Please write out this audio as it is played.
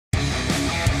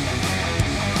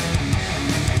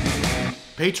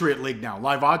Patriot League now.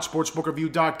 Live odds,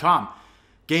 sportsbookreview.com.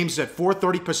 Games at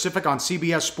 4:30 Pacific on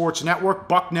CBS Sports Network.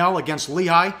 Bucknell against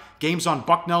Lehigh. Games on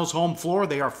Bucknell's home floor.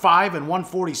 They are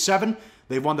 5-147.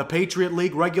 They've won the Patriot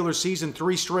League regular season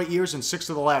 3 straight years and 6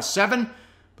 of the last 7.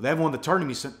 But they haven't won the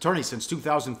tourney since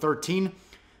 2013.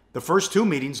 The first 2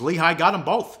 meetings, Lehigh got them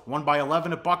both. Won by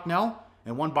 11 at Bucknell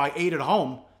and won by 8 at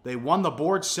home. They won the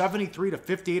board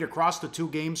 73-58 across the 2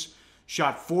 games.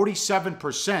 Shot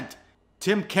 47%.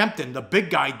 Tim Kempton, the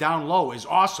big guy down low, is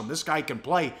awesome. This guy can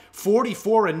play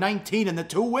 44-19 in the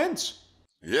 2 wins.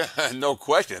 Yeah, no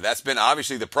question. That's been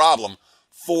obviously the problem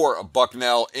for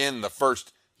Bucknell in the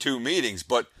first 2 meetings.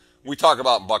 But we talk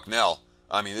about Bucknell.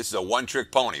 I mean, this is a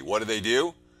one-trick pony. What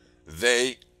do?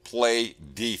 They play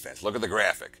defense. Look at the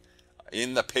graphic.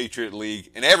 In the Patriot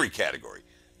League, in every category,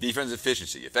 defense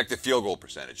efficiency, effective field goal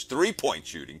percentage, 3-point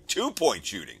shooting, 2-point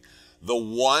shooting. The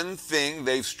one thing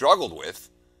they've struggled with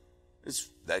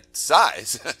is that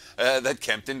size that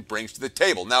Kempton brings to the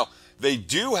table. Now, they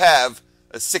do have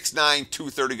a 6'9",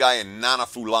 230 guy in Nana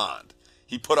Fuland.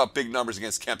 He put up big numbers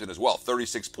against Kempton as well,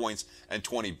 36 points and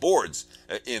 20 boards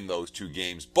in those 2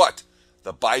 games. But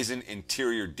the Bison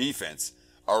interior defense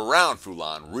around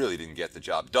Fuland really didn't get the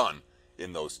job done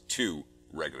in those 2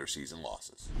 regular season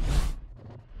losses.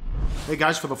 Hey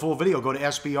guys, for the full video, go to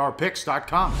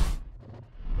sbrpicks.com.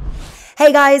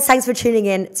 Hey guys, thanks for tuning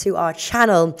in to our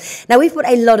channel. Now, we've put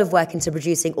a lot of work into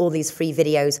producing all these free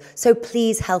videos, so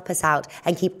please help us out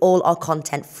and keep all our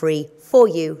content free for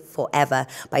you forever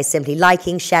by simply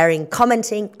liking, sharing,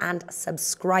 commenting, and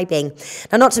subscribing.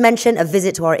 Now, not to mention, a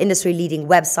visit to our industry-leading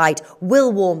website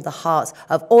will warm the hearts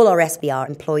of all our SBR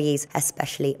employees,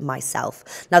 especially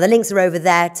myself. Now, the links are over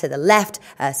there to the left,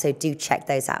 so do check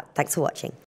those out. Thanks for watching.